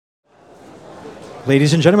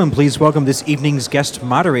Ladies and gentlemen, please welcome this evening's guest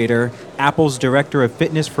moderator, Apple's Director of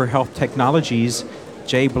Fitness for Health Technologies,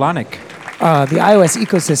 Jay Blahnik. The iOS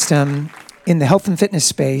ecosystem in the health and fitness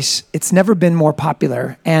space, it's never been more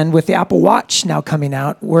popular. And with the Apple Watch now coming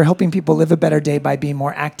out, we're helping people live a better day by being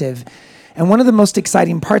more active. And one of the most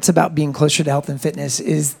exciting parts about being closer to health and fitness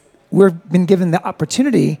is we've been given the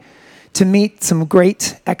opportunity to meet some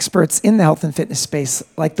great experts in the health and fitness space,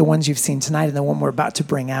 like the ones you've seen tonight and the one we're about to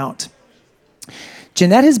bring out.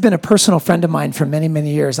 Jeanette has been a personal friend of mine for many,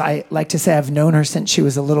 many years. I like to say I've known her since she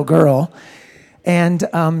was a little girl. And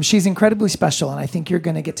she's incredibly special, and I think you're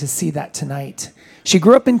going to get to see that tonight. She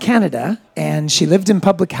grew up in Canada, and she lived in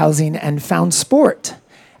public housing and found sport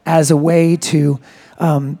as a way to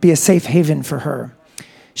be a safe haven for her.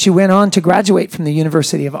 She went on to graduate from the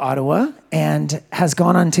University of Ottawa and has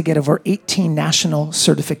gone on to get over 18 national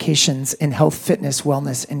certifications in health, fitness,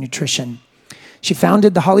 wellness, and nutrition. She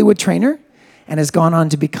founded The Hollywood Trainer and has gone on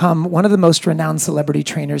to become one of the most renowned celebrity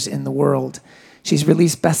trainers in the world. She's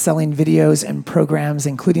released best-selling videos and programs,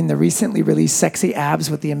 including the recently released Sexy Abs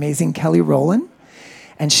with the amazing Kelly Rowland.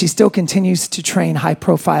 And she still continues to train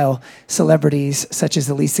high-profile celebrities such as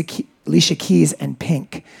Alicia Keys and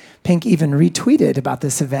Pink. Pink even retweeted about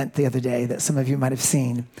this event the other day that some of you might have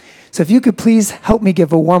seen. So if you could please help me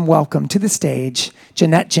give a warm welcome to the stage,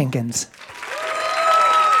 Jeanette Jenkins.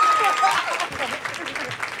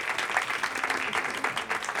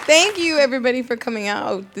 Thank you, everybody, for coming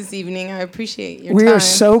out this evening. I appreciate your time. We are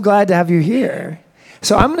so glad to have you here.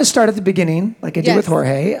 So I'm going to start at the beginning, like I did with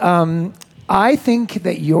Jorge. I think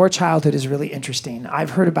that your childhood is really interesting. I've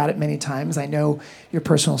heard about it many times. I know your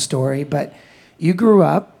personal story, but you grew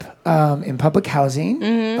up in public housing,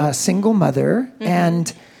 a single mother,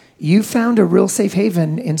 and you found a real safe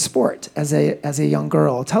haven in sport as a young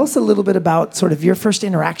girl. Tell us a little bit about sort of your first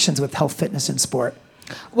interactions with health, fitness, and sport.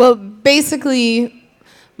 Well, basically,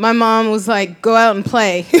 my mom was like, go out and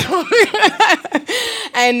play.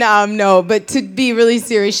 And no, but to be really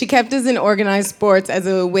serious, she kept us in organized sports as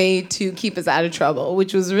a way to keep us out of trouble,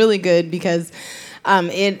 which was really good because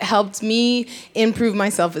it helped me improve my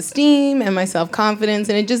self-esteem and my self-confidence,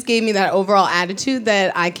 and it just gave me that overall attitude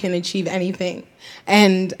that I can achieve anything.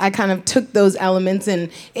 And I kind of took those elements and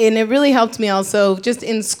it really helped me also just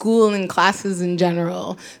in school and classes in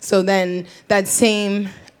general. So then that same...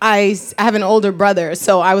 I have an older brother,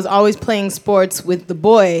 so I was always playing sports with the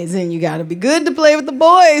boys, and you gotta be good to play with the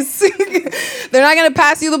boys. They're not gonna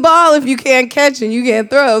pass you the ball if you can't catch and you can't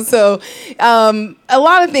throw. So a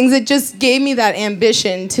lot of things, it just gave me that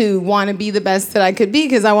ambition to want to be the best that I could be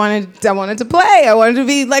because I wanted to play. I wanted to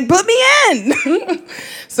be like, put me in.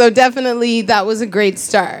 So definitely that was a great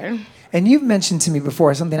start. And you've mentioned to me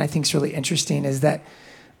before something I think is really interesting is that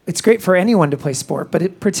it's great for anyone to play sport,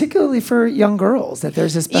 but particularly for young girls, that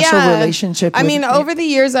there's a special relationship. I mean, over the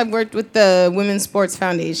years, I've worked with the Women's Sports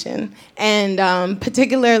Foundation, and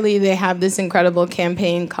particularly they have this incredible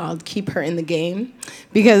campaign called Keep Her in the Game,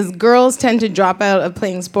 because girls tend to drop out of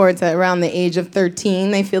playing sports at around the age of 13.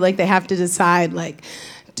 They feel like they have to decide, like,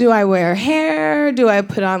 do I wear hair? Do I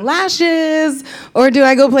put on lashes? Or do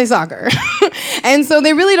I go play soccer? And so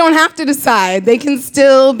they really don't have to decide. They can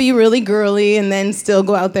still be really girly and then still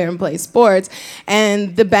go out there and play sports.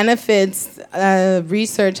 And the benefits,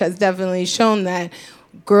 research has definitely shown that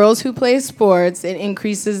girls who play sports, it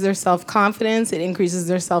increases their self-confidence, it increases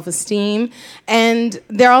their self-esteem, and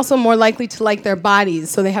they're also more likely to like their bodies,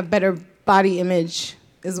 so they have better body image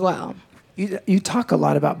as well. You talk a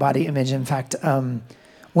lot about body image. In fact,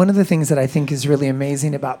 one of the things that I think is really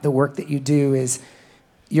amazing about the work that you do is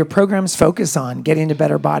your programs focus on getting a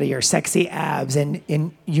better body or sexy abs, and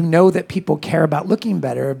you know that people care about looking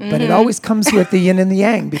better, but it always comes with the yin and the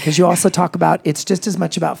yang, because you also talk about it's just as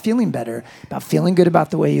much about feeling better, about feeling good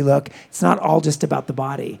about the way you look. It's not all just about the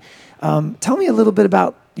body. Tell me a little bit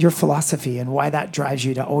about your philosophy and why that drives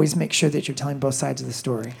you to always make sure that you're telling both sides of the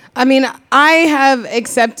story. I mean, I have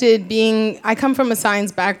accepted I come from a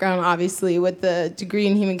science background, obviously, with the degree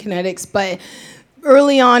in human kinetics, but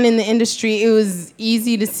early on in the industry, it was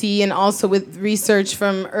easy to see, and also with research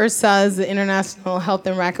from IHRSA, the International Health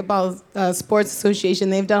and Racquetball Sports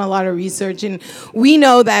Association, they've done a lot of research, and we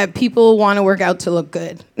know that people want to work out to look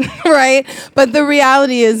good, right? But the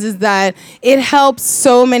reality is that it helps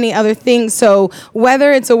so many other things. So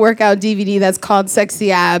whether it's a workout DVD that's called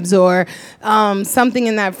Sexy Abs or something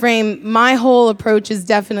in that frame, my whole approach is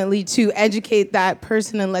definitely to educate that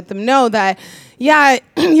person and let them know that, yeah,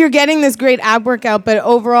 you're getting this great ab workout, but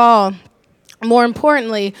overall, more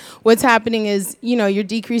importantly, what's happening is, you're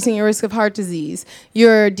decreasing your risk of heart disease,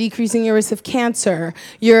 you're decreasing your risk of cancer,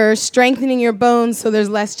 you're strengthening your bones so there's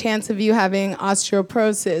less chance of you having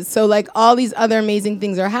osteoporosis. So like all these other amazing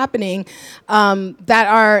things are happening that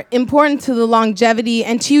are important to the longevity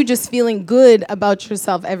and to you just feeling good about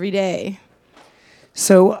yourself every day.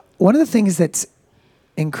 So one of the things that's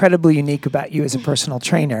incredibly unique about you as a personal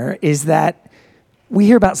trainer is that we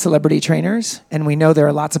hear about celebrity trainers, and we know there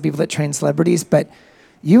are lots of people that train celebrities, but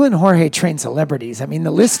you and Jorge train celebrities. I mean,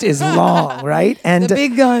 the list is long, right? And the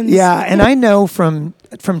big guns. Yeah, and I know from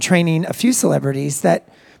training a few celebrities that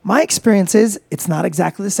my experience is it's not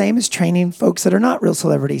exactly the same as training folks that are not real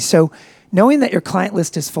celebrities. So knowing that your client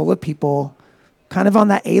list is full of people kind of on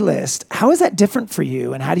that A list, how is that different for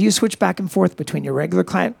you? And how do you switch back and forth between your regular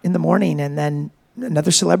client in the morning and then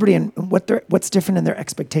another celebrity, and what's different in their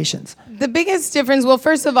expectations? The biggest difference, well,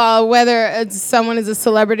 first of all, whether someone is a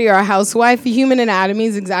celebrity or a housewife, the human anatomy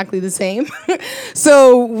is exactly the same.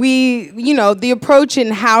 So the approach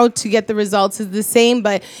and how to get the results is the same,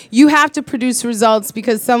 but you have to produce results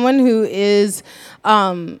because someone who is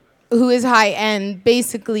high end,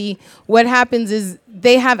 basically what happens is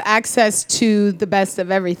they have access to the best of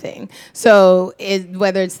everything. So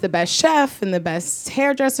whether it's the best chef and the best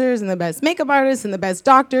hairdressers and the best makeup artists and the best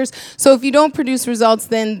doctors. So if you don't produce results,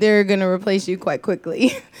 then they're going to replace you quite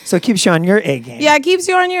quickly. So it keeps you on your A game. Yeah, it keeps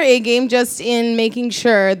you on your A game just in making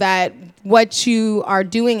sure that what you are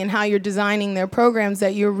doing and how you're designing their programs,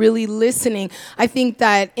 that you're really listening. I think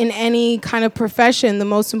that in any kind of profession, the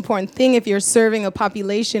most important thing if you're serving a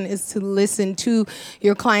population is to listen to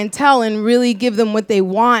your clientele and really give them what they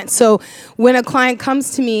want. So when a client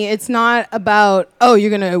comes to me, it's not about, oh,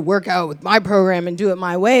 you're going to work out with my program and do it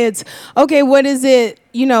my way. It's, okay, what is it?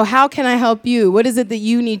 How can I help you? What is it that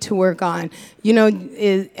you need to work on?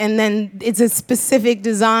 And then it's a specific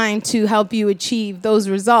design to help you achieve those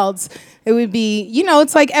results. It would be,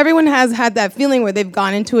 it's like everyone has had that feeling where they've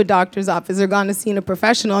gone into a doctor's office or gone to see a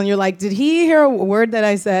professional and you're like, did he hear a word that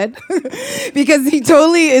I said? Because he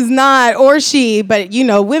totally is not, or she, but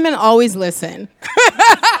women always listen.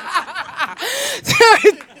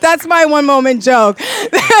 That's my one moment joke.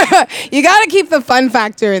 You got to keep the fun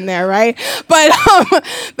factor in there, right? But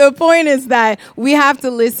the point is that we have to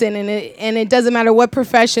listen, and it doesn't matter what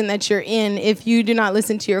profession that you're in. If you do not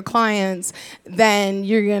listen to your clients, then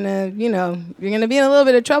you're gonna be in a little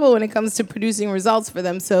bit of trouble when it comes to producing results for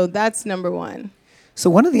them. So that's number one. So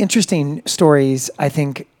one of the interesting stories, I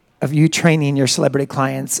think, of you training your celebrity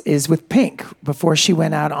clients is with Pink before she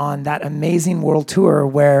went out on that amazing world tour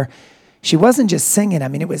where she wasn't just singing. I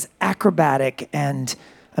mean, it was acrobatic, and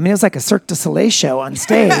it was like a Cirque du Soleil show on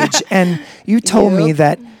stage. And you told me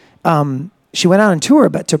that she went out on tour,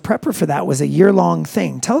 but to prep her for that was a year-long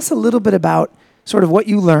thing. Tell us a little bit about sort of what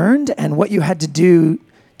you learned and what you had to do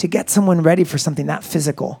to get someone ready for something that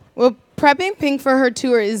physical. Well, prepping Pink for her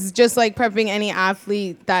tour is just like prepping any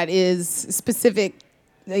athlete that is specific,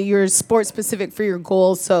 your sport specific for your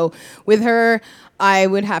goals. So with her, I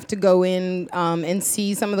would have to go in and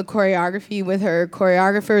see some of the choreography with her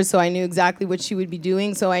choreographers, so I knew exactly what she would be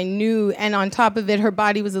doing. So I knew, and on top of it, her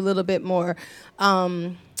body was a little bit more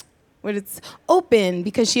it's open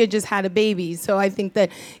because she had just had a baby. So I think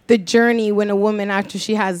that the journey when a woman, after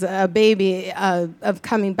she has a baby, of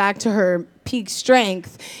coming back to her peak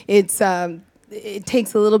strength, it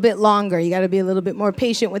takes a little bit longer. You got to be a little bit more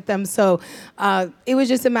patient with them. So it was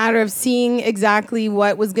just a matter of seeing exactly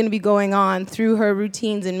what was going to be going on through her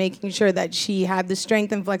routines and making sure that she had the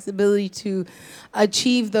strength and flexibility to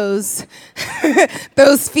achieve those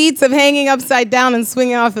those feats of hanging upside down and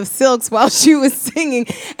swinging off of silks while she was singing,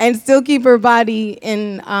 and still keep her body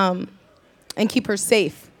in and keep her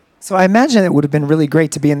safe. So I imagine it would have been really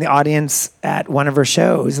great to be in the audience at one of her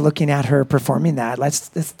shows, looking at her performing that.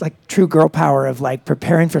 That's like true girl power of like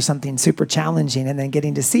preparing for something super challenging and then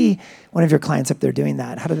getting to see one of your clients up there doing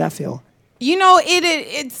that. How did that feel?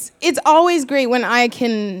 It's always great when I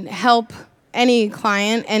can help any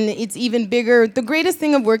client, and it's even bigger. The greatest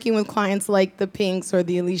thing of working with clients like the Pinks or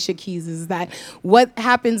the Alicia Keys is that what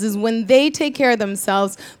happens is when they take care of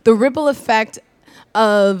themselves, the ripple effect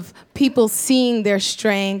of people seeing their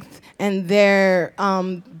strength and their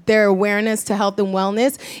awareness to health and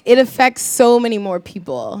wellness, it affects so many more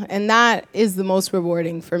people, and that is the most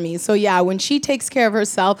rewarding for me. So yeah, when she takes care of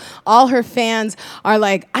herself, all her fans are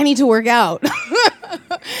like, I need to work out.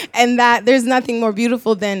 And that there's nothing more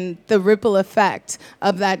beautiful than the ripple effect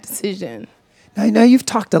of that decision. Now, I know you've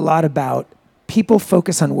talked a lot about people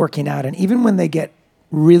focus on working out, and even when they get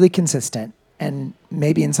really consistent and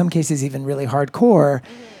maybe in some cases even really hardcore,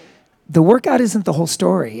 the workout isn't the whole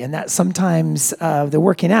story, and that sometimes they're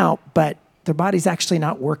working out, but their body's actually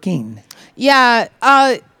not working. Yeah.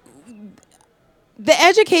 The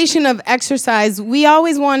education of exercise, we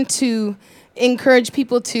always want to encourage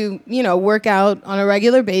people to, work out on a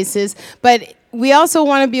regular basis, but we also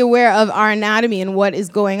want to be aware of our anatomy and what is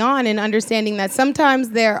going on, and understanding that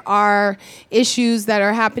sometimes there are issues that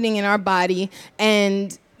are happening in our body,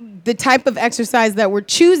 and the type of exercise that we're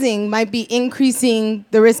choosing might be increasing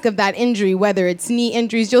the risk of that injury, whether it's knee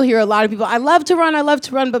injuries. You'll hear a lot of people, I love to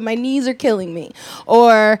run, but my knees are killing me.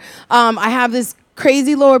 Or I have this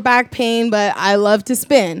crazy lower back pain, but I love to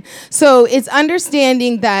spin. So it's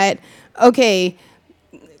understanding that, okay,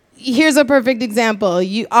 here's a perfect example.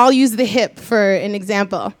 I'll use the hip for an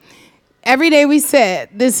example. Every day we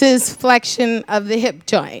sit, this is flexion of the hip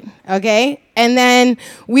joint, okay? And then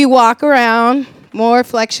we walk around, more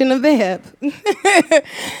flexion of the hip.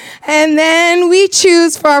 And then we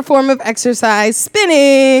choose for our form of exercise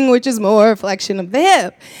spinning, which is more flexion of the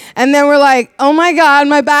hip. And then we're like, oh my God,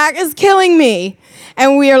 my back is killing me.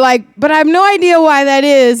 And we are like, but I have no idea why that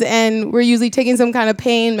is. And we're usually taking some kind of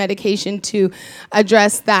pain medication to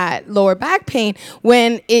address that lower back pain,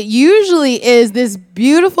 when it usually is this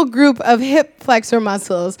beautiful group of hip flexor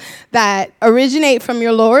muscles that originate from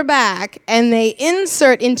your lower back, and they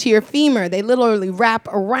insert into your femur. They literally wrap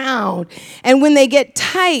around. And when they get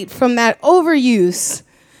tight from that overuse,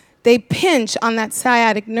 they pinch on that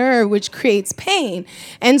sciatic nerve, which creates pain.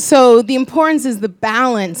 And so the importance is the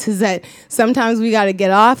balance, is that sometimes we got to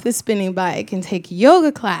get off the spinning bike and take a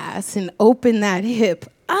yoga class and open that hip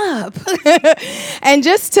up. And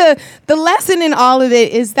the lesson in all of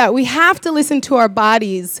it is that we have to listen to our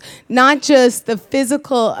bodies, not just the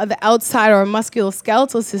physical, the outside or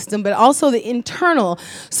musculoskeletal system, but also the internal.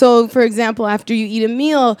 So for example, after you eat a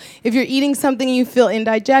meal, if you're eating something and you feel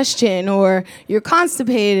indigestion, or you're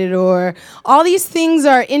constipated, or all these things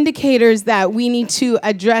are indicators that we need to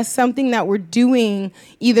address something that we're doing,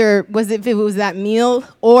 either if it was that meal,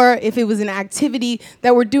 or if it was an activity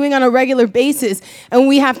that we're doing on a regular basis. And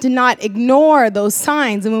we have to not ignore those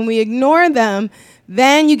signs. And when we ignore them,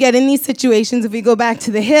 then you get in these situations. If we go back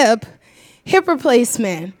to the hip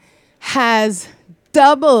replacement has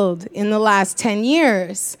doubled in the last 10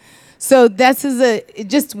 years. So this is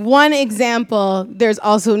just one example. There's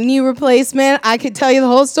also knee replacement. I could tell you the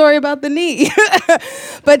whole story about the knee.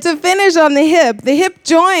 But to finish on the hip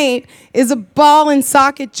joint is a ball and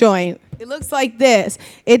socket joint. It looks like this.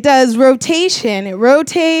 It does rotation. It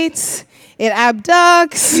rotates, it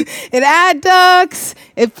abducts, it adducts,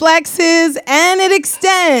 it flexes, and it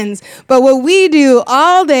extends. But what we do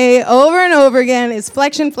all day, over and over again, is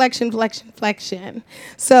flexion, flexion, flexion, flexion.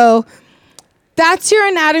 So that's your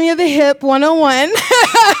anatomy of the hip 101.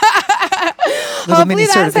 Hopefully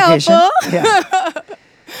that's helpful. Yeah.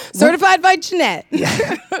 Certified by Jeanette.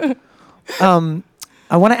 Yeah.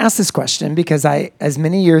 I want to ask this question because as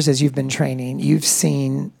many years as you've been training, you've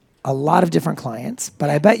seen a lot of different clients,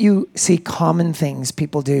 but I bet you see common things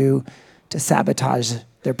people do to sabotage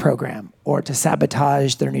their program, or to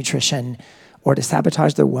sabotage their nutrition, or to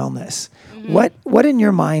sabotage their wellness. Mm-hmm. What in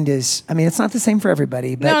your mind is, it's not the same for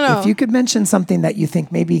everybody, but if you could mention something that you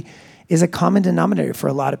think maybe is a common denominator for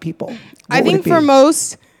a lot of people. I think for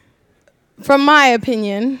most, from my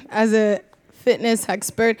opinion as a fitness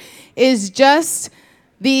expert, is just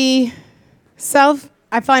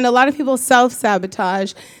I find a lot of people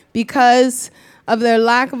self-sabotage because of their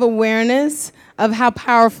lack of awareness of how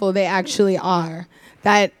powerful they actually are.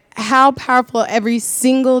 That how powerful every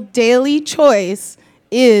single daily choice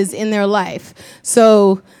is in their life.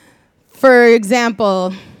 So, for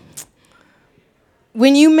example,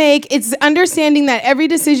 it's understanding that every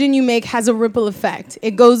decision you make has a ripple effect.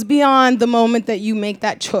 It goes beyond the moment that you make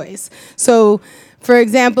that choice. So, for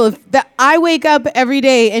example, I wake up every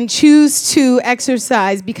day and choose to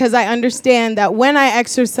exercise because I understand that when I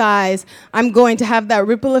exercise, I'm going to have that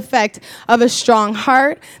ripple effect of a strong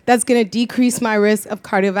heart that's going to decrease my risk of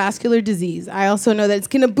cardiovascular disease. I also know that it's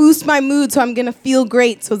going to boost my mood, so I'm going to feel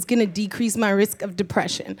great, so it's going to decrease my risk of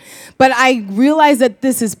depression. But I realize that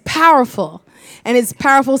this is powerful. And it's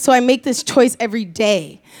powerful, so I make this choice every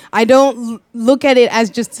day. I don't look at it as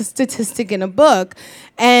just a statistic in a book.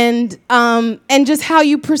 And just how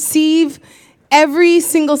you perceive every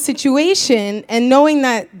single situation, and knowing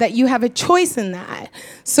that you have a choice in that.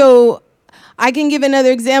 So I can give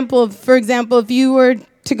another example. For example, if you were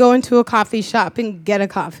to go into a coffee shop and get a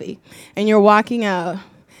coffee, and you're walking out,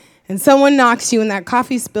 and someone knocks you and that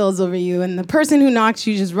coffee spills over you, and the person who knocks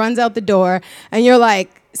you just runs out the door, and you're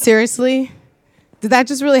like, seriously? Did that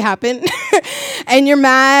just really happen? And you're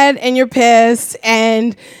mad and you're pissed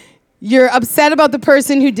and you're upset about the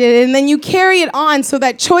person who did it, and then you carry it on. So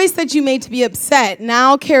that choice that you made to be upset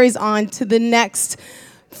now carries on to the next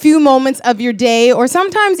few moments of your day, or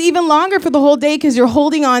sometimes even longer for the whole day, because you're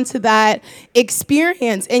holding on to that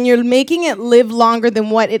experience and you're making it live longer than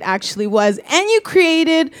what it actually was. And you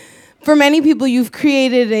created, for many people, you've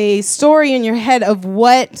created a story in your head of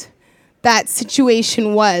what that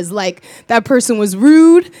situation was. Like, that person was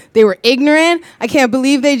rude, they were ignorant, I can't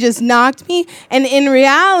believe they just knocked me. And in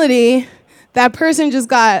reality, that person just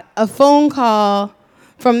got a phone call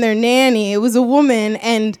from their nanny. It was a woman,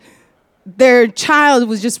 and their child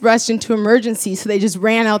was just rushed into emergency, so they just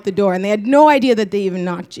ran out the door, and they had no idea that they even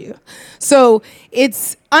knocked you. So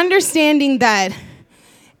it's understanding that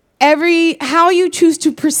how you choose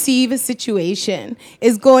to perceive a situation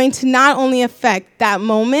is going to not only affect that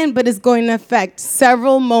moment, but is going to affect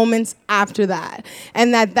several moments after that.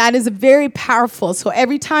 And that is very powerful. So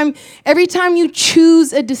every time you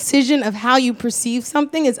choose a decision of how you perceive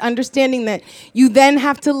something, is understanding that you then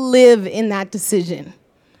have to live in that decision.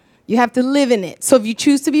 You have to live in it. So if you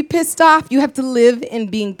choose to be pissed off, you have to live in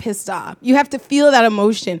being pissed off. You have to feel that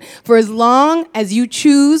emotion for as long as you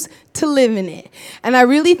choose to live in it. And I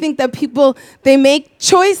really think that people, they make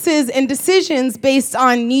choices and decisions based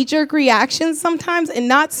on knee-jerk reactions sometimes, and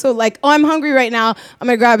not so like, oh, I'm hungry right now, I'm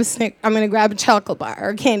gonna grab a chocolate bar or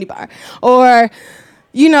a candy bar. Or,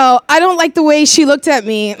 I don't like the way she looked at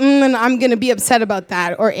me, and I'm gonna be upset about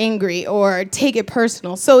that, or angry, or take it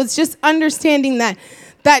personal. So it's just understanding that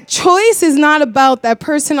choice is not about that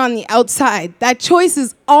person on the outside. That choice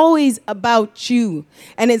is always about you.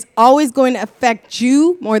 And it's always going to affect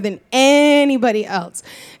you more than anybody else.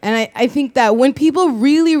 And I think that when people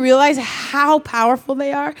really realize how powerful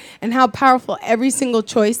they are and how powerful every single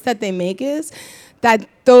choice that they make is, that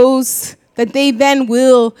they then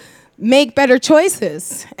will make better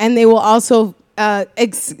choices. And they will also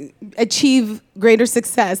achieve greater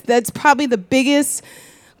success. That's probably the biggest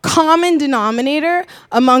common denominator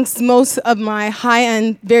amongst most of my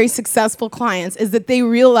high-end, very successful clients, is that they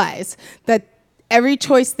realize that every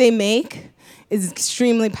choice they make is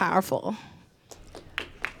extremely powerful.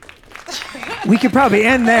 We could probably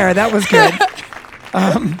end there. That was good.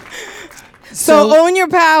 So own your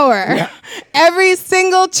power. Yeah. Every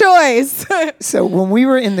single choice. So when we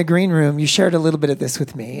were in the green room, you shared a little bit of this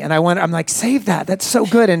with me, and I'm like, save that. That's so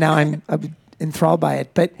good. And now I'm enthralled by it.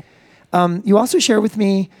 But you also share with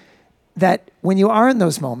me that when you are in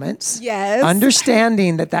those moments, yes,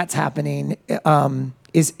 understanding that that's happening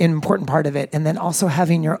is an important part of it, and then also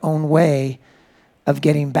having your own way of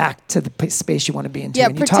getting back to the space you want to be into. Yeah,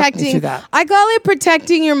 and you talk me through that. I call it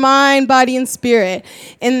protecting your mind, body, and spirit,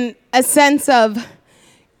 in a sense of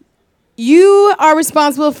you are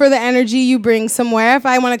responsible for the energy you bring somewhere. If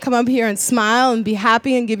I want to come up here and smile and be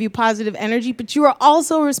happy and give you positive energy, but you are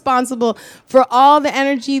also responsible for all the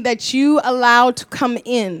energy that you allow to come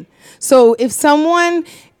in. So if someone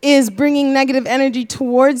is bringing negative energy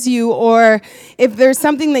towards you, or if there's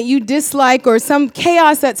something that you dislike or some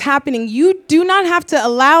chaos that's happening, you do not have to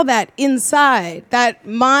allow that inside. That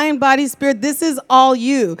mind, body, spirit, this is all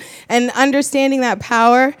you. And understanding that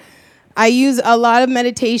power, I use a lot of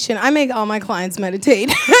meditation. I make all my clients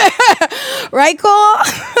meditate. Right, Cole?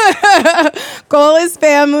 Cole is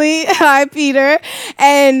family. Hi, Peter.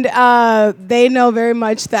 And they know very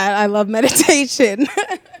much that I love meditation.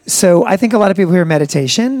 So I think a lot of people hear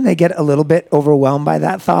meditation, they get a little bit overwhelmed by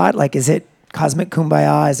that thought. Like, is it cosmic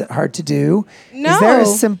kumbaya? Is it hard to do? No. Is there a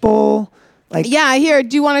simple, like... Yeah, here,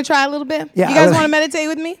 do you want to try a little bit? Yeah. You guys want to meditate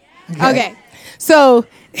with me? Okay. So...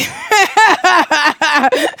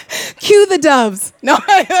 Cue the doves. No.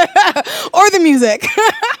 Or the music.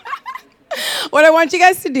 What I want you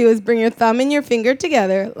guys to do is bring your thumb and your finger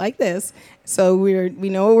together like this. So we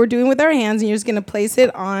know what we're doing with our hands, and you're just going to place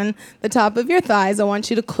it on the top of your thighs. I want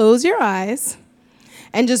you to close your eyes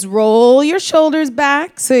and just roll your shoulders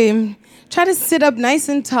back. So you try to sit up nice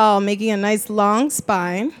and tall, making a nice long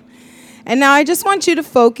spine. And now I just want you to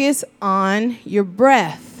focus on your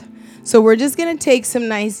breath. So we're just going to take some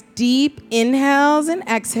nice deep inhales and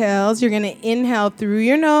exhales. You're going to inhale through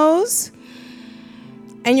your nose,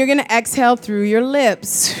 and you're going to exhale through your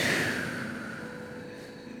lips.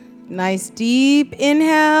 Nice deep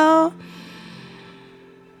inhale.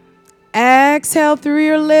 Exhale through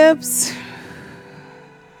your lips.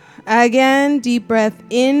 Again, deep breath,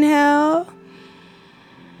 inhale.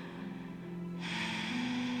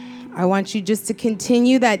 I want you just to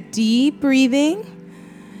continue that deep breathing.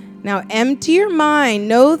 Now empty your mind.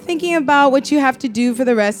 No thinking about what you have to do for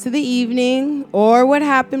the rest of the evening or what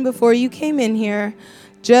happened before you came in here.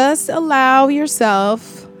 Just allow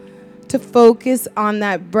yourself to focus on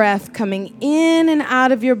that breath coming in and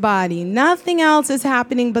out of your body. Nothing else is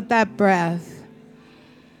happening but that breath.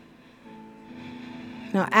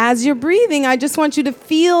 Now, as you're breathing, I just want you to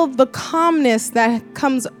feel the calmness that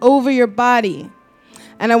comes over your body.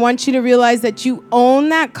 And I want you to realize that you own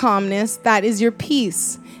that calmness. That is your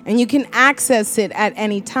peace. And you can access it at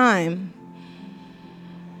any time.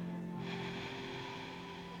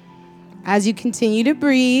 As you continue to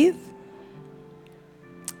breathe,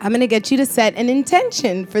 I'm going to get you to set an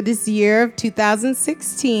intention for this year of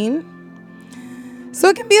 2016. So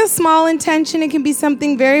it can be a small intention. It can be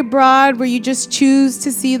something very broad where you just choose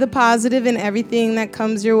to see the positive in everything that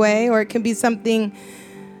comes your way. Or it can be something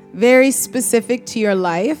very specific to your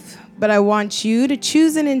life. But I want you to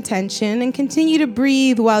choose an intention and continue to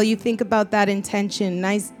breathe while you think about that intention.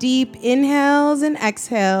 Nice deep inhales and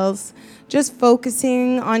exhales. Just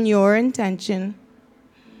focusing on your intention.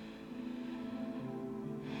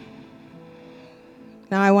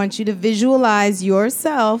 Now I want you to visualize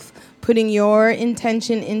yourself putting your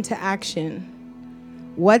intention into action.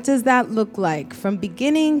 What does that look like from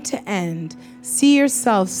beginning to end? See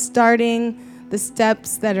yourself starting the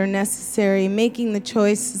steps that are necessary, making the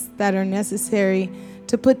choices that are necessary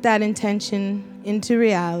to put that intention into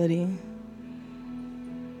reality.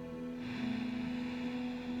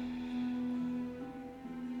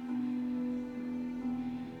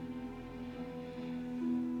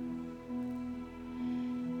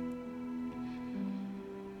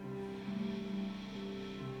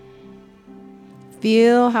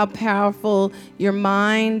 Feel how powerful your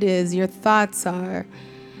mind is, your thoughts are.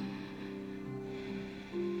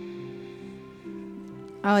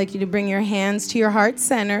 I'd like you to bring your hands to your heart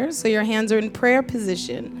center, so your hands are in prayer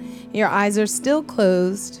position. Your eyes are still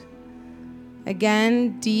closed.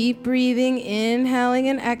 Again, deep breathing, inhaling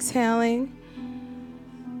and exhaling.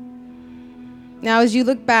 Now, as you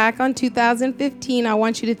look back on 2015, I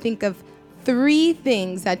want you to think of 3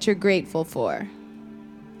 things that you're grateful for.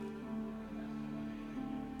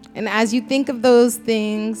 And as you think of those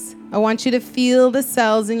things, I want you to feel the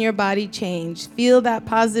cells in your body change. Feel that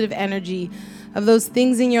positive energy of those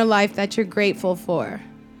things in your life that you're grateful for.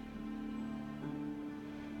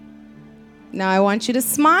 Now I want you to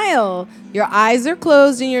smile. Your eyes are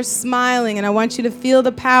closed and you're smiling, and I want you to feel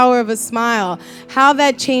the power of a smile, how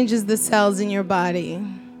that changes the cells in your body.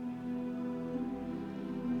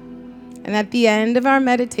 And at the end of our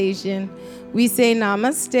meditation, we say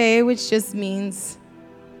namaste, which just means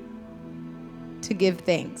to give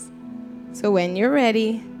thanks. So when you're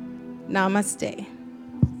ready, namaste.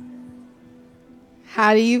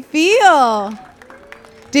 How do you feel?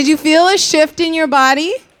 Did you feel a shift in your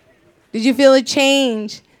body? Did you feel a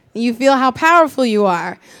change? You feel how powerful you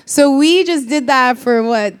are. So we just did that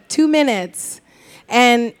for 2 minutes.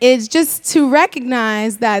 And it's just to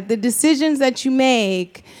recognize that the decisions that you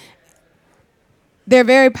make, they're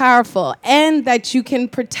very powerful, and that you can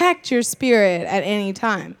protect your spirit at any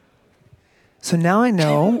time. So now I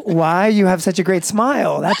know why you have such a great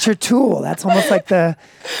smile. That's your tool. That's almost like the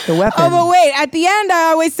weapon. Oh, but wait. At the end,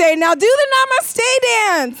 I always say, now do the namaste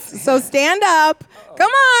dance. So stand up.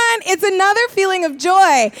 Come on. It's another feeling of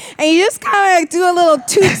joy. And you just kind of do a little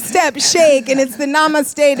 2-step shake, and it's the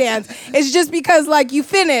namaste dance. It's just because, you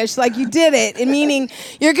finished, you did it. And meaning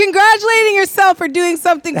you're congratulating yourself for doing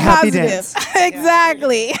something positive.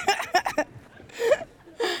 Exactly.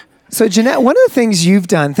 So, Jeanette, one of the things you've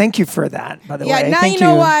done, thank you for that, by the way. Yeah, now you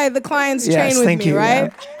know why the clients train with me, right?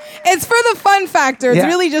 Yeah. It's for the fun factor. It's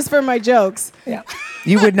really just for my jokes. Yeah.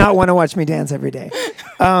 You would not want to watch me dance every day.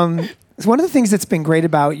 One of the things that's been great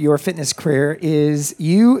about your fitness career is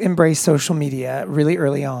you embraced social media really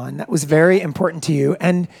early on. That was very important to you.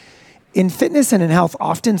 And in fitness and in health,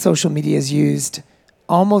 often social media is used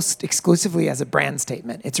almost exclusively as a brand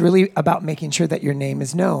statement. It's really about making sure that your name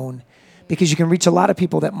is known, because you can reach a lot of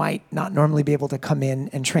people that might not normally be able to come in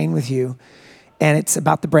and train with you. And it's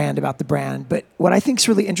about the brand. But what I think is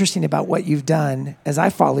really interesting about what you've done as I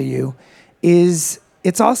follow you is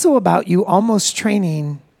it's also about you almost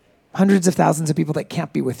training hundreds of thousands of people that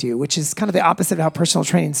can't be with you, which is kind of the opposite of how personal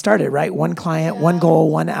training started, right? 1 client, 1 goal,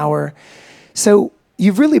 1 hour. So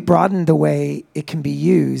you've really broadened the way it can be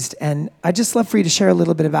used. And I'd just love for you to share a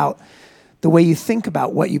little bit about the way you think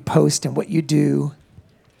about what you post and what you do.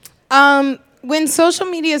 When social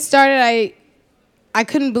media started, I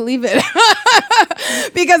couldn't believe it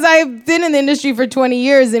because I've been in the industry for 20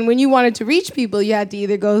 years, and when you wanted to reach people, you had to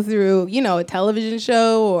either go through, a television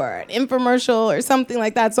show or an infomercial or something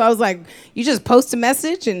like that. So I was like, you just post a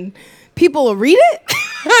message and people will read it?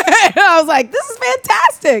 And I was like, this is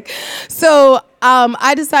fantastic. So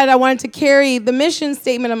I decided I wanted to carry the mission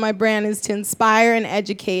statement of my brand is to inspire and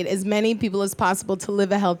educate as many people as possible to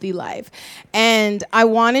live a healthy life. And I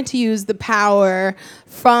wanted to use the power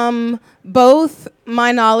from both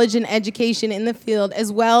my knowledge and education in the field,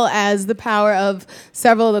 as well as the power of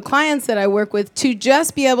several of the clients that I work with, to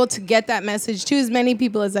just be able to get that message to as many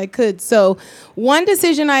people as I could. So one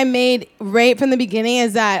decision I made right from the beginning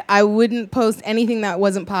is that I wouldn't post anything that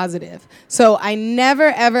wasn't positive. So I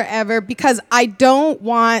never, ever, ever, because I don't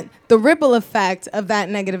want the ripple effect of that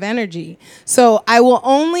negative energy. So I will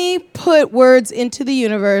only put words into the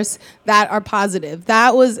universe that are positive.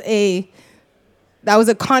 That was a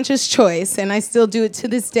conscious choice, and I still do it to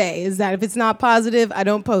this day, is that if it's not positive, I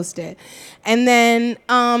don't post it. And then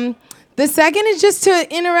the second is just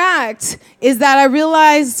to interact, is that I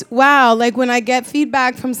realized, wow, like when I get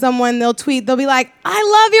feedback from someone, they'll be like,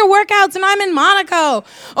 I love your workouts and I'm in Monaco.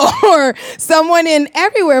 Or someone in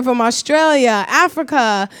everywhere from Australia,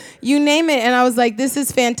 Africa, you name it. And I was like, this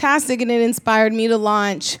is fantastic, and it inspired me to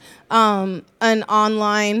launch an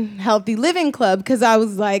online healthy living club, because I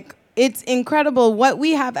was like, it's incredible what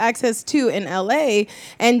we have access to in LA,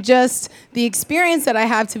 and just the experience that I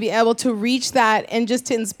have to be able to reach that and just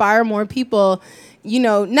to inspire more people. You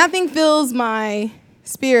know, nothing fills my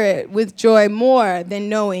spirit with joy more than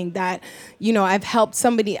knowing that, you know, I've helped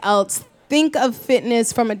somebody else think of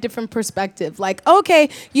fitness from a different perspective. Like, okay,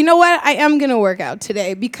 you know what? I am going to work out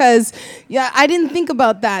today, because I didn't think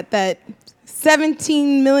about that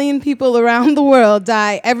 17 million people around the world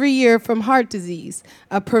die every year from heart disease,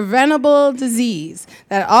 a preventable disease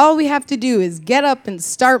that all we have to do is get up and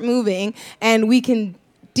start moving, and we can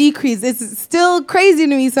decrease. It's still crazy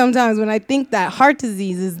to me sometimes when I think that heart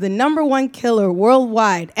disease is the #1 killer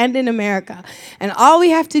worldwide and in America. And all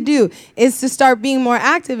we have to do is to start being more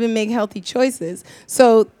active and make healthy choices.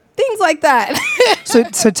 So things like that. So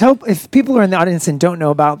tell, if people are in the audience and don't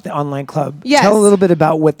know about the online club, Yes. tell a little bit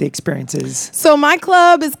about what the experience is. So my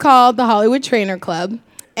club is called the Hollywood Trainer Club,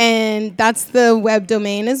 and that's the web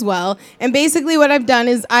domain as well. And basically what I've done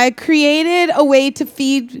is I created a way to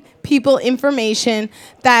feed people information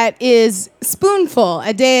that is spoonful,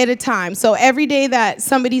 a day at a time. So every day that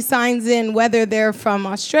somebody signs in, whether they're from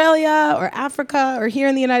Australia or Africa or here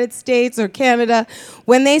in the United States or Canada,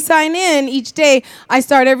 when they sign in each day, I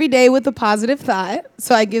start every day with a positive thought.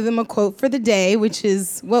 So I give them a quote for the day, which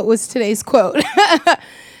is, what was today's quote?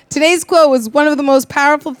 Today's quote was, one of the most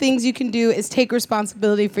powerful things you can do is take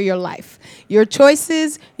responsibility for your life, your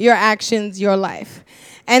choices, your actions, your life.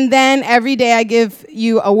 And then every day I give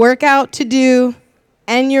you a workout to do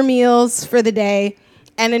and your meals for the day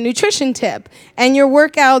and a nutrition tip. And your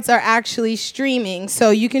workouts are actually streaming.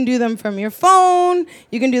 So you can do them from your phone,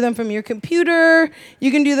 you can do them from your computer,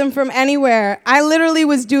 you can do them from anywhere. I literally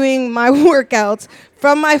was doing my workouts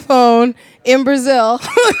from my phone in Brazil,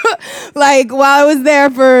 like while I was there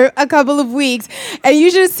for a couple of weeks. And you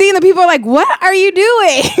should have seen the people are like, what are you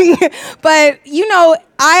doing? But, you know,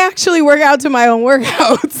 I actually work out to my own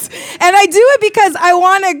workouts. And I do it because I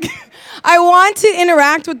want to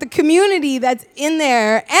interact with the community that's in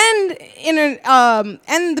there and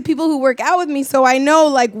the people who work out with me, so I know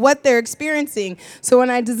like what they're experiencing. So when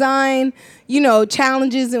I design, you know,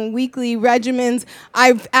 challenges and weekly regimens,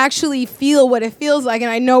 I actually feel what it feels like,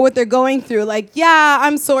 and I know what they're going through. Like, yeah,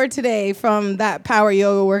 I'm sore today from that power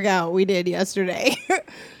yoga workout we did yesterday.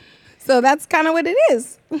 So that's kind of what it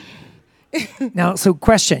is. Now, so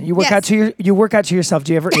question: you work Yes. out to yourself.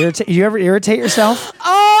 Do you ever irritate yourself?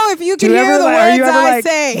 Oh, if you could hear the words I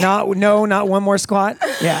say. Not one more squat.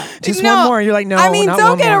 Yeah, just No, one more. You're like, no. I mean, not don't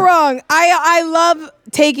one get more. it wrong. I love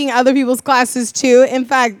taking other people's classes too. In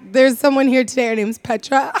fact, there's someone here today. Her name's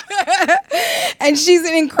Petra, and she's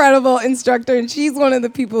an incredible instructor. And she's one of the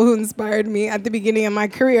people who inspired me at the beginning of my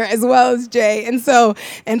career, as well as Jay.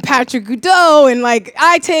 And Patrick Goudot, and like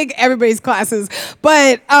I take everybody's classes.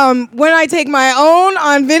 But when I take my own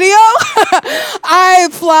on video, I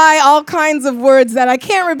fly all kinds of words that I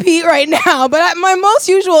can't repeat right now. But my most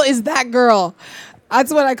usual is that girl.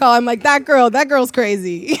 That's what I call. I'm like, that girl's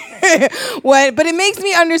crazy. But it makes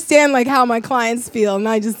me understand like how my clients feel, and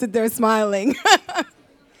I just sit there smiling.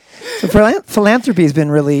 So philanthropy has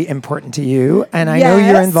been really important to you, and I know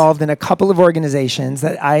you're Yes. involved in a couple of organizations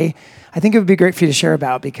that I think it would be great for you to share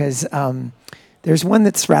about, because there's one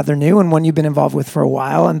that's rather new and one you've been involved with for a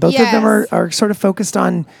while, and both of them Yes. are sort of focused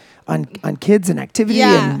on kids and activity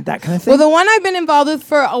and that kind of thing. Well, the one I've been involved with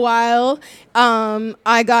for a while,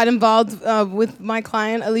 I got involved with my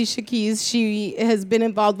client, Alicia Keys. She has been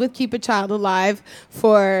involved with Keep a Child Alive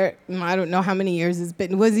for, I don't know how many years it's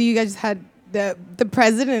been. You guys had the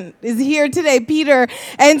president is here today, Peter.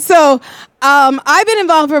 And so I've been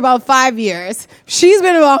involved for about 5 years. She's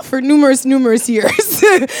been involved for numerous years.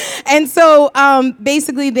 And so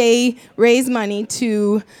basically they raise money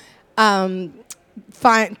to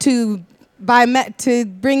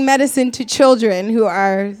bring medicine to children who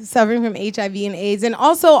are suffering from HIV and AIDS, and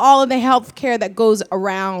also all of the health care that goes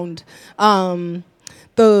around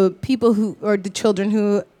the people who, or the children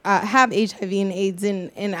who have HIV and AIDS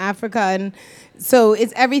in Africa. And so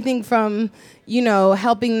it's everything from,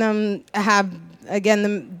 helping them have,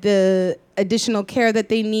 again, the additional care that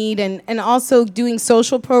they need, and also doing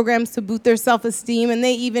social programs to boost their self-esteem, and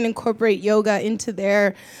they even incorporate yoga into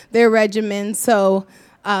their regimen. So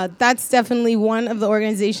that's definitely one of the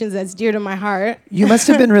organizations that's dear to my heart. You must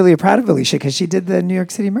have been really proud of Alicia because she did the New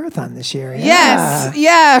York City Marathon this year. Yeah. Yes,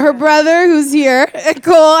 yeah. Her brother, who's here,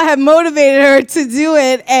 Cole, had motivated her to do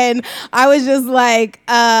it, and I was just like,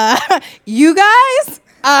 you guys?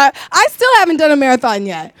 I still haven't done a marathon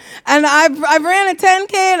yet, and I've ran a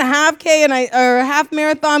 10K and a half K or a half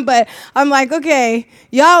marathon, but I'm like, okay,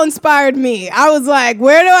 y'all inspired me. I was like,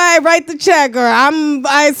 where do I write the check, or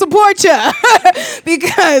I support you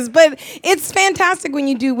but it's fantastic when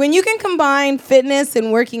you can combine fitness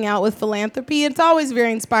and working out with philanthropy. It's always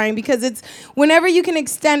very inspiring because it's whenever you can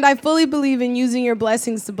extend. I fully believe in using your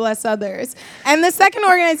blessings to bless others. And the second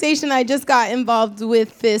organization I just got involved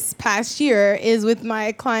with this past year is with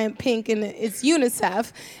my client Pink, and it's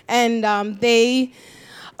UNICEF, and they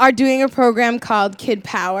are doing a program called Kid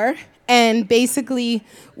Power. And basically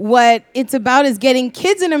what it's about is getting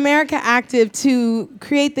kids in America active to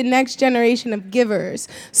create the next generation of givers.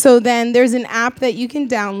 So then there's an app that you can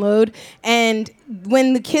download, and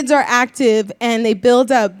when the kids are active and they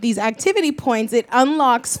build up these activity points, it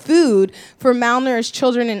unlocks food for malnourished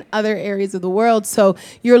children in other areas of the world. So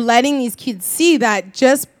you're letting these kids see that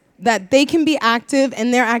that they can be active,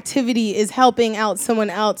 and their activity is helping out someone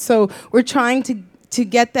else. So we're trying to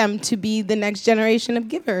get them to be the next generation of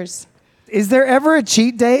givers. Is there ever a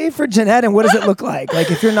cheat day for Jeanette, and what does it look like?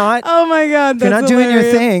 Like if you're not, oh my God, if you're not doing your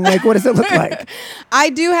thing, like what does it look like?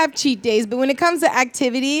 I do have cheat days, but when it comes to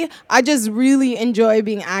activity, I just really enjoy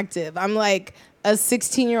being active. I'm like a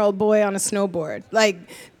 16-year-old boy on a snowboard. Like,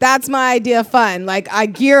 that's my idea of fun. Like, I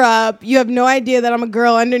gear up. You have no idea that I'm a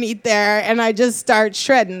girl underneath there, and I just start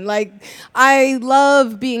shredding. Like, I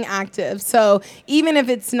love being active. So even if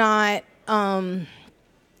it's not an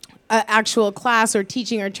actual class or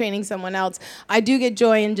teaching or training someone else, I do get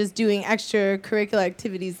joy in just doing extracurricular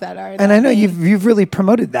activities that are. And I know you've really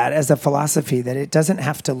promoted that as a philosophy, that it doesn't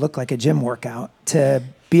have to look like a gym workout to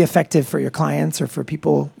be effective for your clients or for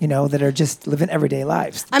people, that are just living everyday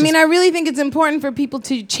lives. I mean, I really think it's important for people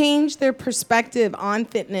to change their perspective on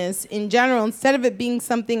fitness in general. Instead of it being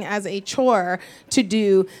something as a chore to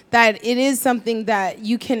do, that it is something that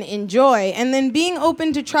you can enjoy. And then being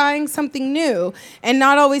open to trying something new and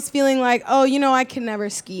not always feeling like, oh, I could never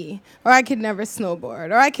ski, or I could never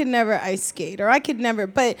snowboard, or I could never ice skate, or I could never,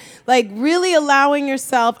 but like really allowing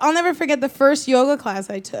yourself. I'll never forget the first yoga class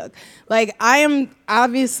I took. Like, I am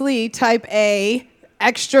obviously type A,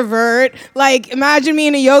 extrovert. Like, imagine me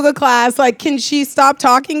in a yoga class. Like, can she stop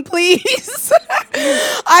talking, please?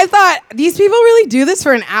 I thought, these people really do this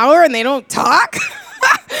for an hour and they don't talk?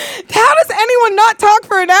 How does anyone not talk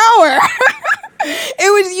for an hour?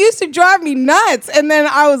 It used to drive me nuts. And then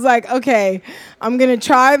I was like, okay, I'm going to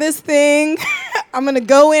try this thing. I'm going to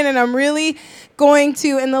go in and I'm really going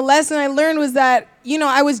to. And the lesson I learned was that,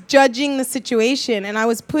 I was judging the situation, and I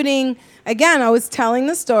was I was telling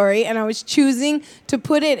the story, and I was choosing to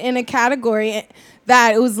put it in a category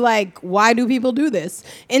that it was like, why do people do this?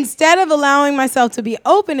 Instead of allowing myself to be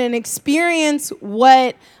open and experience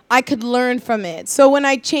what I could learn from it. So when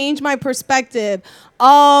I changed my perspective,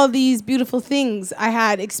 all these beautiful things I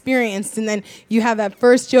had experienced, and then you have that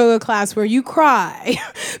first yoga class where you cry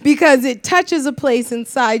because it touches a place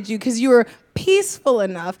inside you because you were peaceful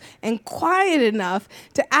enough and quiet enough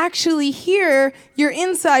to actually hear your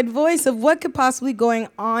inside voice of what could possibly going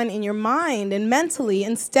on in your mind and mentally,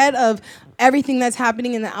 instead of everything that's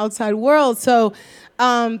happening in the outside world. So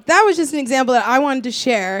that was just an example that I wanted to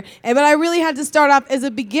share. But I really had to start off as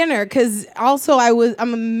a beginner because also I'm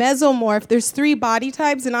a mesomorph. There's 3 body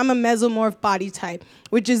types, and I'm a mesomorph body type,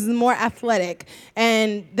 which is more athletic.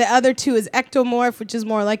 And the other 2 is ectomorph, which is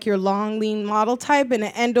more like your long, lean model type, and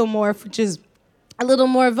an endomorph, which is a little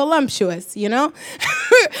more voluptuous,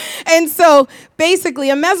 And so basically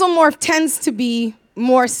a mesomorph tends to be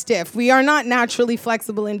more stiff. We are not naturally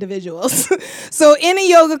flexible individuals. So in a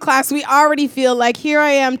yoga class, we already feel like, here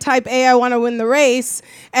I am, type A, I want to win the race,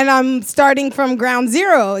 and I'm starting from ground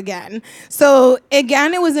zero again. So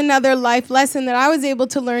again, it was another life lesson that I was able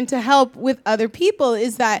to learn to help with other people,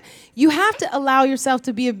 is that you have to allow yourself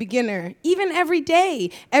to be a beginner, even every day,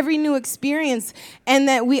 every new experience, and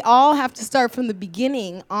that we all have to start from the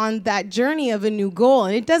beginning on that journey of a new goal.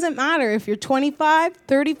 And it doesn't matter if you're 25,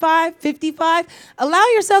 35, 55, allow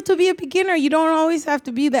yourself to be a beginner. You don't always have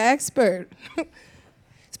to be the expert.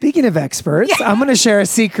 Speaking of experts, I'm going to share a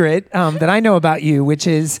secret that I know about you, which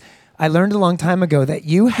is I learned a long time ago that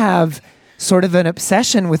you have sort of an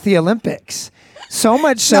obsession with the Olympics. So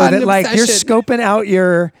much so Not an that like you're obsession. scoping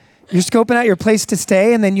out your place to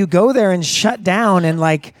stay, and then you go there and shut down and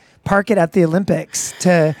like park it at the Olympics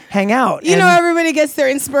to hang out. You know, everybody gets their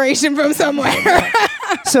inspiration from somewhere.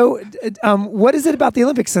 So, what is it about the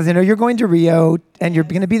Olympics? Because, you know, you're going to Rio and you're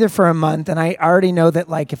going to be there for a month, and I already know that,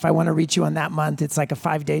 like, if I want to reach you on that month, it's like a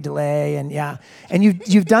 5-day delay, and and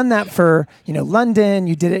you've done that for, you know, London.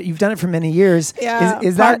 You've done it for many years. Yeah,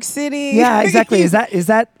 is Park that, City. Yeah, exactly. Is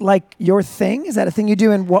that like your thing? Is that a thing you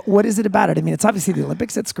do? And what is it about it? I mean, it's obviously the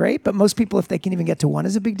Olympics. It's great, but most people, if they can even get to one,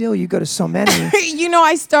 is a big deal. You go to so many. You know,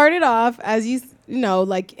 I started off, as you know,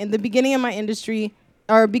 like in the beginning of my industry,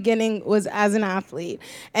 our beginning was as an athlete.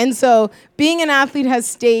 And so being an athlete has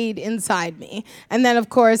stayed inside me. And then, of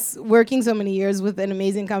course, working so many years with an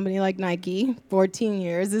amazing company like Nike, 14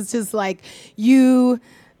 years, it's just like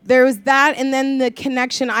there was that. And then the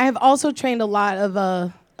connection. I have also trained a lot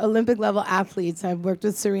of Olympic level athletes. I've worked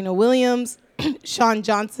with Serena Williams, Shawn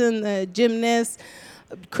Johnson, the gymnast,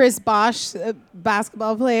 Chris Bosh, a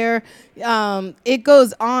basketball player. It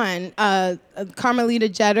goes on. Carmelita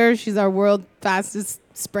Jeter, she's our world fastest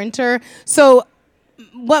sprinter. So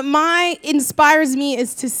what inspires me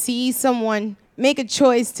is to see someone make a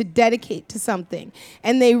choice to dedicate to something,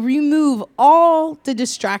 and they remove all the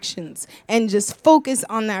distractions and just focus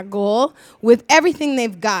on that goal with everything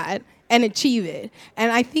they've got and achieve it.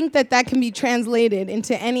 And I think that can be translated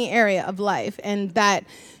into any area of life, and that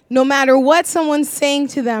no matter what someone's saying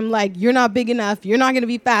to them, like, you're not big enough, you're not going to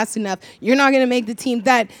be fast enough, you're not going to make the team,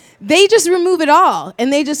 that they just remove it all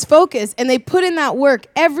and they just focus and they put in that work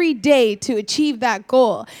every day to achieve that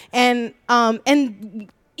goal. And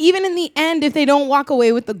even in the end, if they don't walk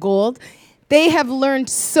away with the gold, they have learned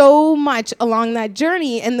so much along that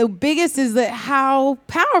journey. And the biggest is that how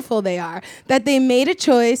powerful they are, that they made a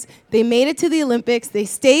choice, they made it to the Olympics, they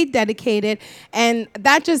stayed dedicated, and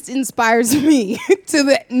that just inspires me to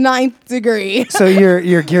the 9th degree. So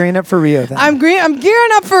you're gearing up for Rio then? I'm gearing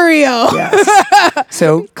up for Rio. Yes.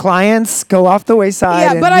 So clients go off the wayside.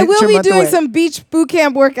 Yeah, and but I knit will your be month doing away. some beach boot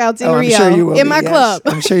camp workouts in I'm Rio sure you will in be, my yes. club.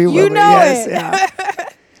 I'm sure you will You be. know Yes, it. yeah.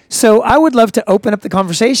 So I would love to open up the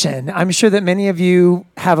conversation. I'm sure that many of you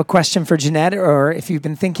have a question for Jeanette, or if you've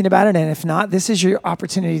been thinking about it, and if not, this is your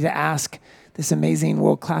opportunity to ask this amazing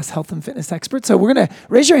world-class health and fitness expert. So we're going to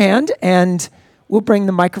raise your hand, and we'll bring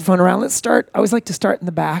the microphone around. Let's start. I always like to start in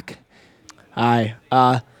the back. Hi.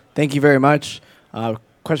 Thank you very much.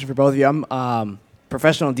 Question for both of you. I'm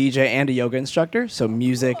professional DJ and a yoga instructor, so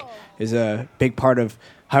music is a big part of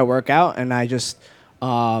how I work out, and I just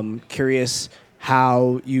curious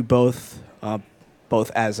how you both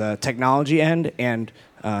as a technology end and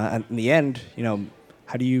in the end, you know,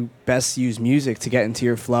 how do you best use music to get into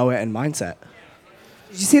your flow and mindset?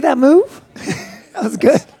 Did you see that move? That was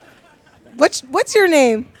good. What's your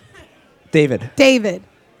name? David. David.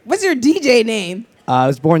 What's your DJ name? I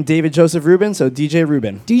was born David Joseph Rubin, so DJ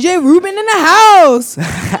Rubin. DJ Rubin in the house.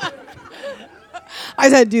 I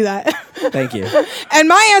said do that. Thank you. And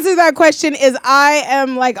my answer to that question is I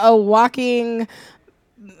am like a walking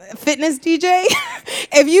fitness DJ.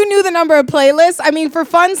 If you knew the number of playlists, I mean, for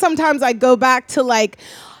fun, sometimes I go back to like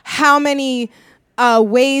how many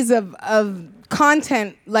ways of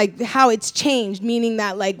content, like how it's changed, meaning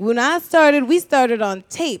that like when I started, we started on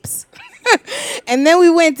tapes. And then we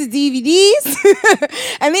went to DVDs.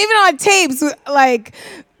 And even on tapes, like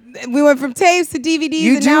we went from tapes to DVDs,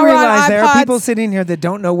 You and do now we're on realize iPods. there are people sitting here that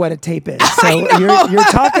don't know what a tape is. So you're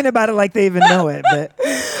talking about it like they even know it.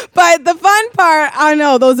 But the fun part, I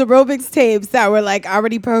know those aerobics tapes that were like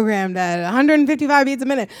already programmed at 155 beats a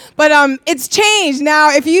minute. But it's changed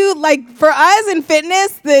now. If you like, for us in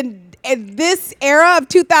fitness, the this era of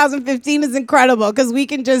 2015 is incredible because we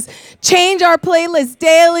can just change our playlist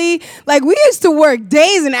daily. Like, we used to work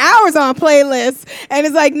days and hours on playlists, and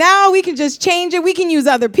it's like now we can just change it. We can use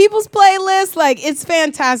other people's playlists. Like, it's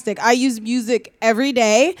fantastic. I use music every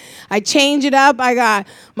day. I change it up. I got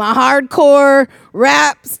my hardcore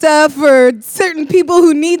rap stuff for certain people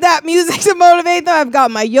who need that music to motivate them. I've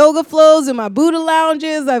got my yoga flows and my Buddha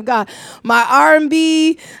lounges. I've got my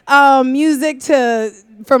R&B music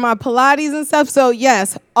for my Pilates and stuff. So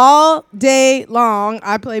yes, all day long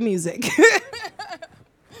I play music.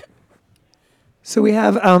 So we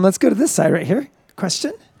have, let's go to this side right here.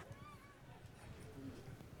 Question?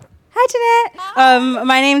 Hi, Jeanette.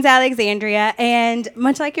 My name's Alexandria, and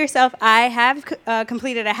much like yourself, I have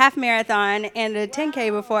completed a half marathon and a 10K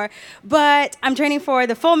before, but I'm training for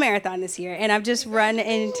the full marathon this year, and I've just run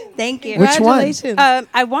and thank you. Which one?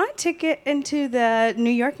 I want to get into the New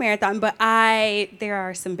York Marathon, but there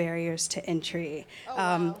are some barriers to entry.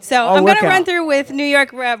 So I'm going to run through with New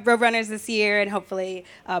York Road Runners this year and hopefully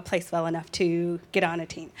place well enough to get on a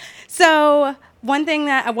team. So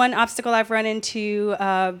one obstacle I've run into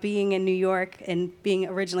being in New York and being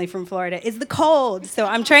originally from Florida is the cold. So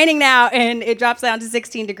I'm training now, and it drops down to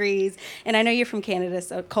 16 degrees. And I know you're from Canada,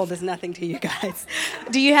 so cold is nothing to you guys.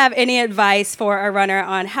 Do you have any advice for a runner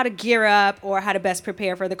on how to gear up or how to best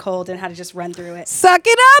prepare for the cold and how to just run through it? Suck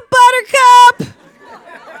it up, Buttercup!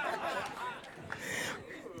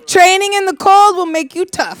 Training in the cold will make you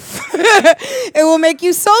tough. It will make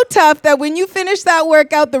you so tough that when you finish that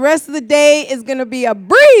workout, the rest of the day is going to be a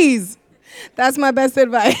breeze. That's my best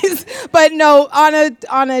advice. But no, on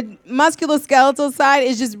a musculoskeletal side,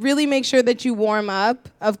 is just really make sure that you warm up,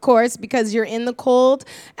 of course, because you're in the cold.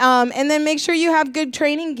 And then make sure you have good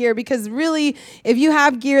training gear, because really, if you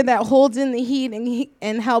have gear that holds in the heat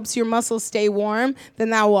and helps your muscles stay warm, then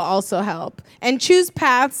that will also help. And choose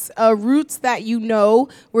paths, routes that you know,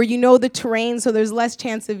 where you know the terrain, so there's less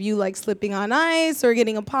chance of you like slipping on ice or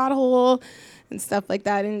getting a pothole and stuff like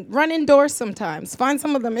that. And run indoors sometimes. Find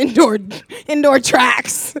some of them indoor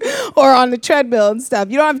tracks or on the treadmill and stuff.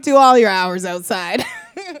 You don't have to do all your hours outside.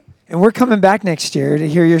 And we're coming back next year to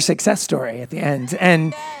hear your success story at the end.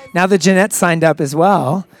 And now that Jeanette signed up as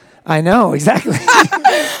well, I know, exactly.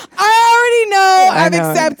 I already know. I've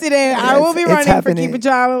accepted it. I will be running for Keep a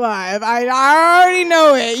Child Alive. I already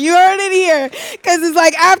know it. You heard it here. Because it's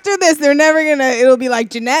like after this, it'll be like,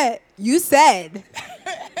 Jeanette, you said.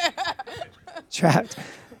 Trapped.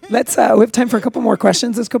 We have time for a couple more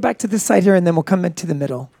questions. Let's go back to this side here, and then we'll come into the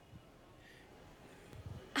middle.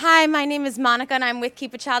 Hi, my name is Monica, and I'm with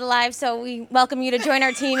Keep a Child Alive, so we welcome you to join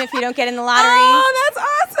our team if you don't get in the lottery. Oh, that's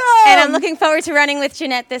awesome. And I'm looking forward to running with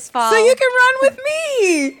Jeanette this fall. So you can run with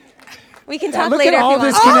me. We can talk look later at all if you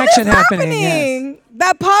this want. connection All this happening. Yes.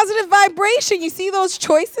 That positive vibration. You see those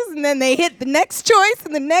choices, and then they hit the next choice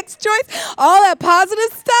and the next choice. All that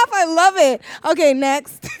positive stuff. I love it. Okay,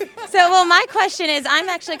 next. So, my question is, I'm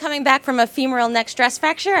actually coming back from a femoral neck stress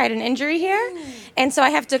fracture. I had an injury here, and so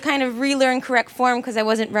I have to kind of relearn correct form because I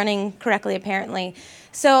wasn't running correctly, apparently.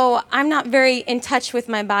 So I'm not very in touch with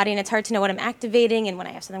my body, and it's hard to know what I'm activating and when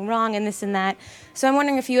I have something wrong and this and that. So I'm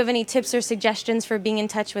wondering if you have any tips or suggestions for being in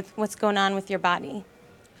touch with what's going on with your body.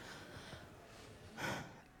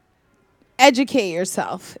 Educate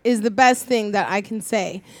yourself is the best thing that I can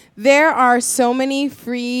say. There are so many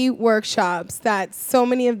free workshops that so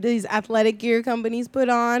many of these athletic gear companies put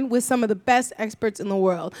on with some of the best experts in the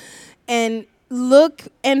world. And look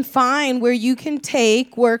and find where you can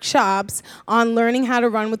take workshops on learning how to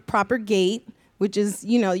run with proper gait, which is,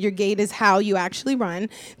 your gait is how you actually run.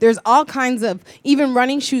 There's all kinds of even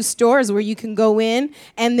running shoe stores where you can go in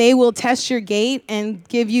and they will test your gait and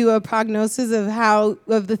give you a prognosis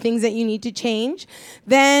of the things that you need to change.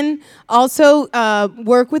 Then also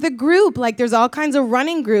work with a group. Like there's all kinds of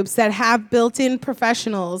running groups that have built-in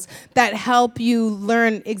professionals that help you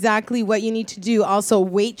learn exactly what you need to do. Also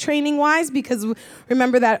weight training wise, because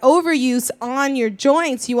remember that overuse on your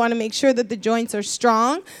joints, you want to make sure that the joints are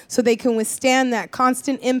strong so they can withstand that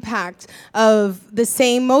constant impact of the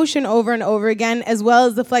same motion over and over again, as well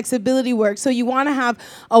as the flexibility work. So you want to have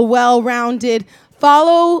a well-rounded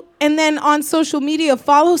follow, and then on social media,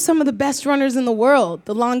 follow some of the best runners in the world,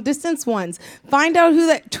 the long distance ones. Find out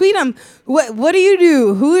tweet them. What do you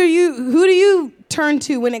do? Who do you turn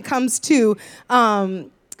to when it comes to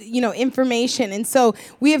information? And so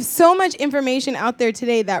we have so much information out there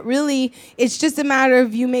today that really it's just a matter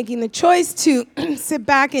of you making the choice to sit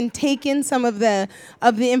back and take in some of the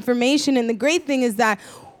information. And the great thing is that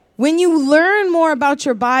when you learn more about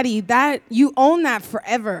your body, that you own that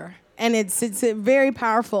forever. And it's very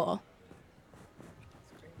powerful.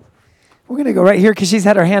 We're going to go right here because she's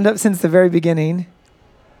had her hand up since the very beginning.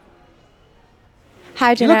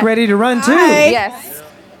 Hi, You Jeanette. look ready to run, too. Yes.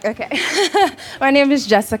 Okay. My name is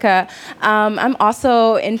Jessica. I'm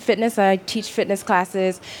also in fitness. I teach fitness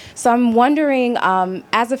classes. So I'm wondering,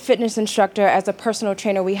 as a fitness instructor, as a personal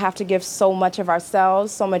trainer, we have to give so much of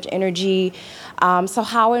ourselves, so much energy. So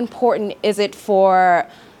how important is it for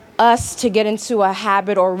us to get into a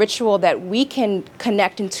habit or ritual that we can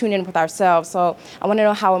connect and tune in with ourselves? So I want to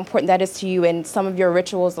know how important that is to you and some of your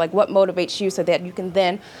rituals, like what motivates you so that you can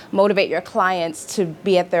then motivate your clients to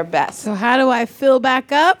be at their best. So how do I fill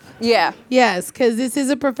back up? Yeah. Yes, because this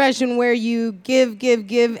is a profession where you give,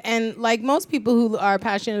 and like most people who are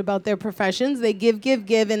passionate about their professions, they give,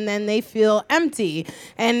 and then they feel empty.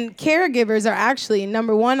 And caregivers are actually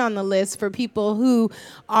number one on the list for people who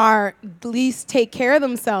are at least take care of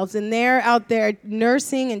themselves, and they're out there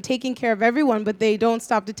nursing and taking care of everyone, but they don't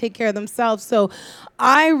stop to take care of themselves. So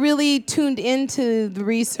I really tuned into the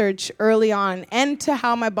research early on and to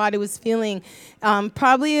how my body was feeling,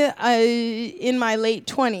 probably in my late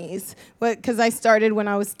 20s, because I started when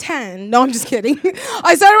I was 10. No, I'm just kidding.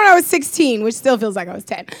 I started when I was 16, which still feels like I was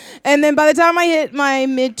 10. And then by the time I hit my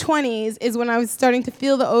mid-20s is when I was starting to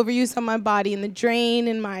feel the overuse on my body and the drain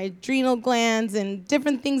in my adrenal glands and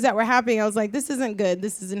different things that were happening. I was like, this isn't good.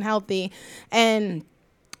 This isn't healthy. And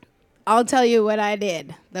I'll tell you what I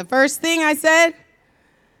did. The first thing I said,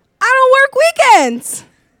 I don't work weekends.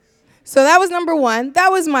 So that was number one.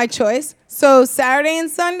 That was my choice. So Saturday and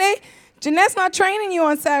Sunday, Jeanette's not training you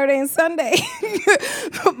on Saturday and Sunday.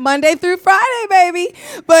 Monday through Friday, baby.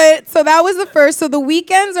 But so that was the first. So the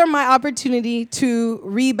weekends are my opportunity to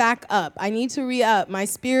re-back up. I need to re-up my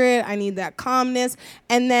spirit. I need that calmness.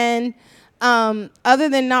 And then other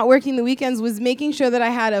than not working the weekends was making sure that I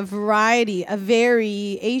had a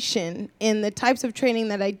variation in the types of training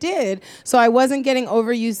that I did. So I wasn't getting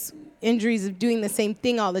overuse injuries of doing the same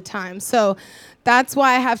thing all the time. So that's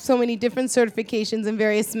why I have so many different certifications and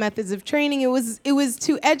various methods of training. It was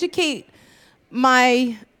to educate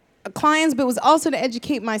my clients, but it was also to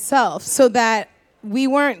educate myself so that we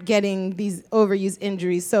weren't getting these overuse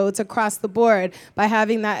injuries. So it's across the board by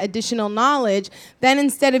having that additional knowledge. Then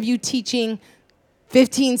instead of you teaching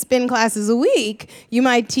 15 spin classes a week, you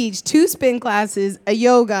might teach 2 spin classes, a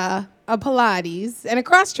yoga, a Pilates, and a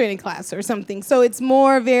cross-training class or something. So it's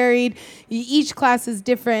more varied. Each class is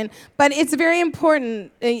different. But it's very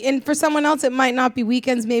important. And for someone else, it might not be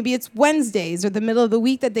weekends. Maybe it's Wednesdays or the middle of the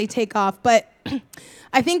week that they take off. But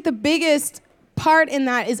I think the biggest part in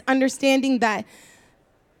that is understanding that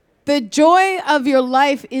the joy of your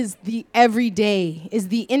life is the everyday, is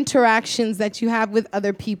the interactions that you have with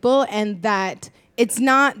other people, and that it's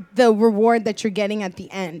not the reward that you're getting at the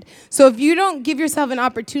end. So if you don't give yourself an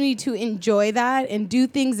opportunity to enjoy that and do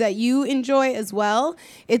things that you enjoy as well,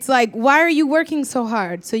 it's like, why are you working so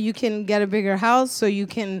hard? So you can get a bigger house, so you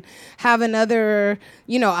can have another,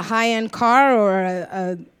 a high-end car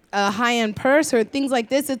or a high-end purse or things like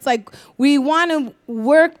this. It's like we want to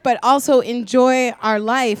work but also enjoy our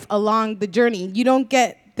life along the journey.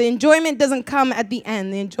 The enjoyment doesn't come at the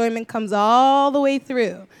end. The enjoyment comes all the way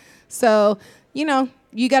through. So you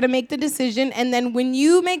got to make the decision. And then when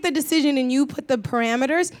you make the decision and you put the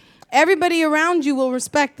parameters, everybody around you will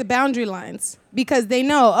respect the boundary lines because they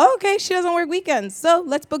know, oh, okay, she doesn't work weekends, so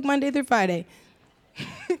let's book Monday through Friday.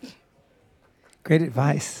 Great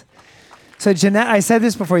advice. So, Jeanette, I said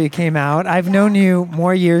this before you came out. I've known you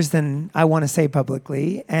more years than I want to say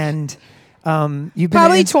publicly. And you've been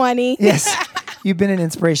probably 20. Yes. You've been an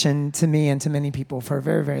inspiration to me and to many people for a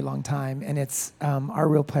very, very long time. And it's our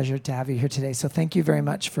real pleasure to have you here today. So thank you very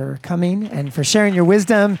much for coming and for sharing your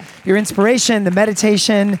wisdom, your inspiration, the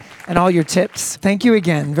meditation, and all your tips. Thank you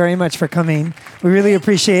again very much for coming. We really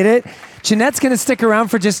appreciate it. Jeanette's going to stick around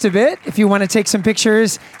for just a bit. If you want to take some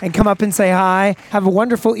pictures and come up and say hi, have a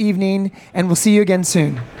wonderful evening, and we'll see you again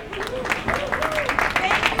soon.